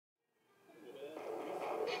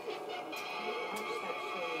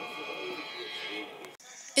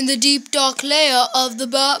in the deep dark lair of the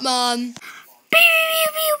Batman.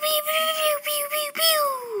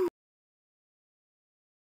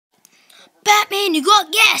 Batman, you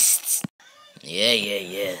got guests!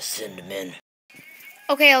 Yeah, send them in.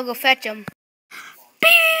 Okay, I'll go fetch them.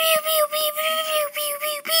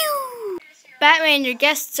 Batman, your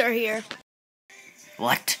guests are here.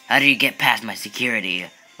 What? How did you get past my security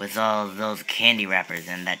with all those candy wrappers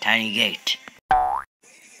and that tiny gate?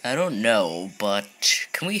 I don't know, but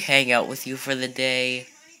can we hang out with you for the day?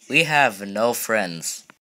 We have no friends.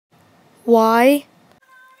 Why?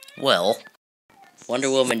 Well, Wonder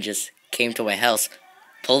Woman just came to my house,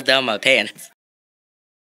 pulled down my pants,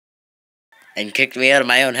 and kicked me out of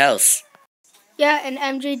my own house. Yeah, and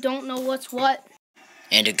MJ don't know what's what.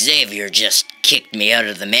 And Xavier just kicked me out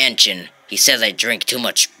of the mansion. He says I drink too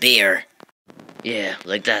much beer. Yeah,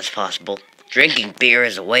 like that's possible. Drinking beer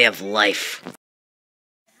is a way of life.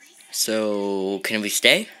 So, can we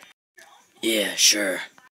stay? Yeah, sure.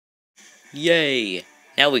 Yay!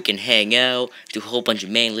 Now we can hang out, do a whole bunch of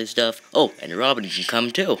manly stuff. Oh, and Robin can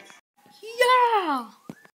come too. Yeah!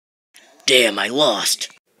 Damn, I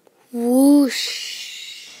lost.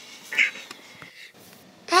 Whoosh.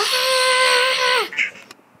 Ah!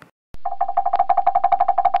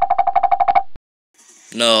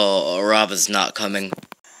 No, Robin's not coming.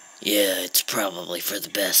 Yeah, it's probably for the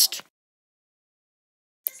best.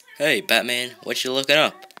 Hey, Batman, what you looking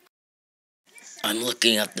up? I'm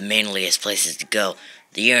looking up the manliest places to go.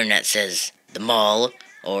 The internet says the mall,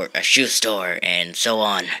 or a shoe store, and so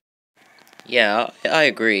on. Yeah, I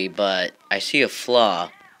agree, but I see a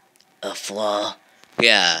flaw. A flaw?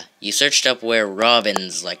 Yeah, you searched up where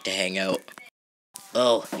Robins like to hang out.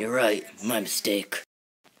 Oh, you're right. My mistake.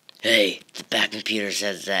 Hey, the back computer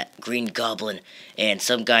says that Green Goblin and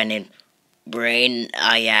some guy named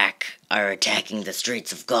Brainiac are attacking the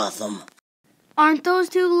streets of Gotham. Aren't those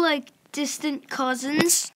two, like, distant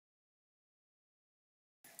cousins?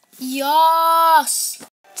 Yes!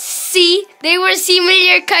 See? They were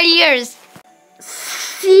similar colors.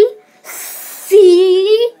 See?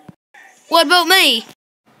 What about me?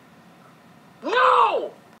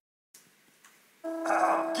 No!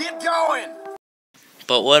 Keep going!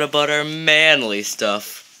 But what about our manly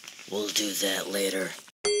stuff? We'll do that later.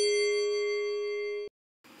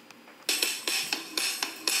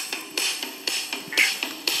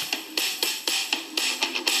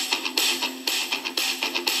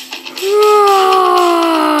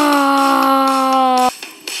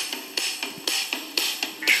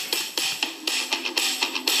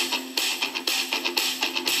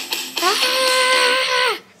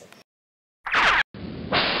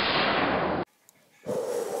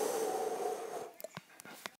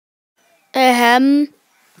 Ahem.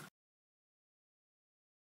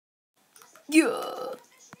 Yeah.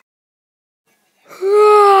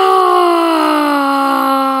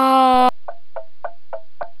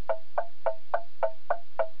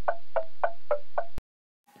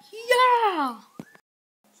 Yeah.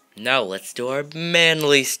 Now let's do our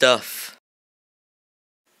manly stuff.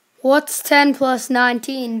 What's 10 plus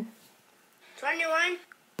 19? 21.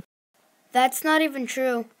 That's not even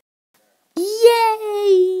true.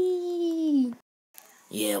 Yay!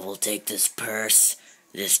 Yeah, we'll take this purse,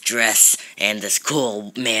 this dress, and this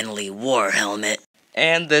cool manly war helmet.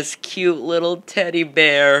 And this cute little teddy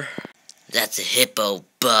bear. That's a hippo,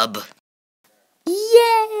 bub. Yay!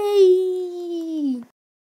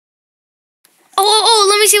 Oh,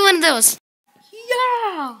 let me see one of those.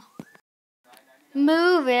 Yeah!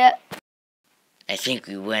 Move it. I think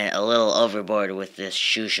we went a little overboard with this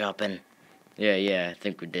shoe shopping. Yeah, I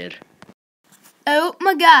think we did. Oh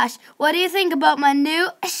my gosh, what do you think about my new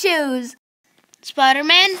shoes?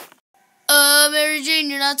 Spider-Man? Mary Jane,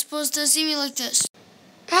 you're not supposed to see me like this.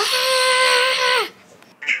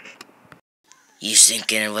 You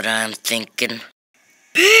thinking what I'm thinking?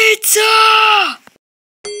 Pizza!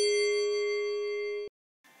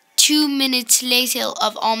 2 minutes later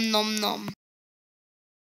of nom nom.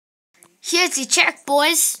 Here's your check,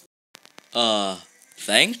 boys.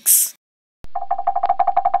 Thanks?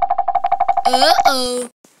 Uh-oh.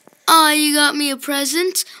 Oh, you got me a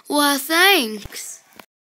present? Why, thanks.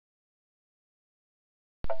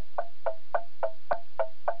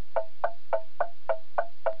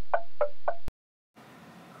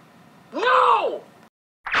 No!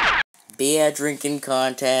 Beer drinking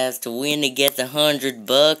contest to win to get the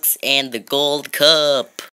 $100 and the gold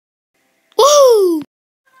cup. Woo!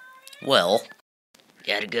 Well,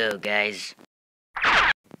 gotta go, guys.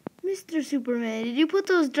 Mr. Superman, did you put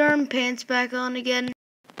those darn pants back on again?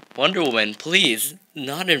 Wonder Woman, please,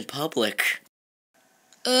 not in public.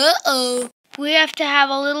 Uh-oh. We have to have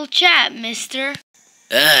a little chat, mister.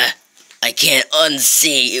 I can't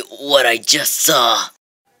unsee what I just saw.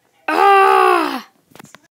 Ah!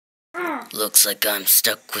 Looks like I'm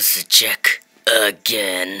stuck with the chick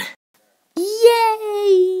again.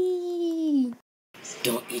 Yay!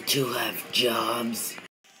 Don't you two have jobs?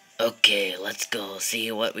 Okay, let's go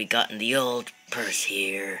see what we got in the old purse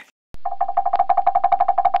here.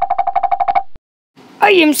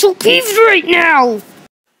 I am so peeved right now!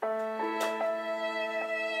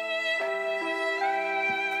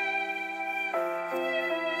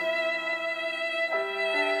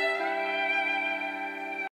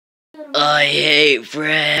 I hate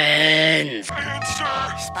friends. Answer!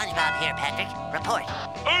 SpongeBob here, Patrick. Report.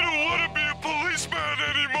 I don't want to be a policeman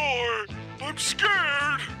anymore. I'm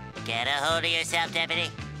scared. Get a hold of yourself, deputy.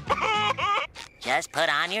 Just put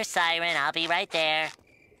on your siren. I'll be right there.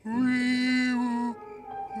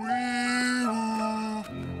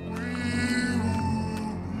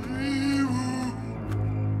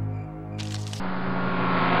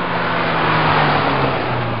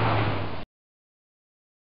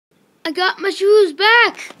 I got my shoes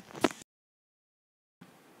back!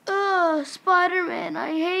 Ugh, Spider-Man, I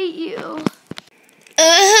hate you.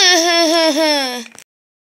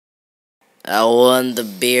 I won the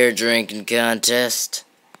beer drinking contest.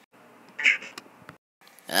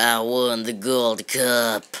 I won the gold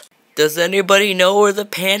cup. Does anybody know where the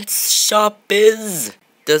pants shop is?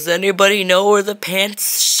 Does anybody know where the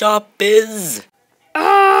pants shop is?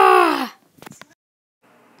 Ah!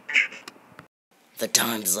 The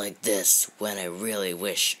times like this when I really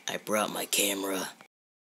wish I brought my camera.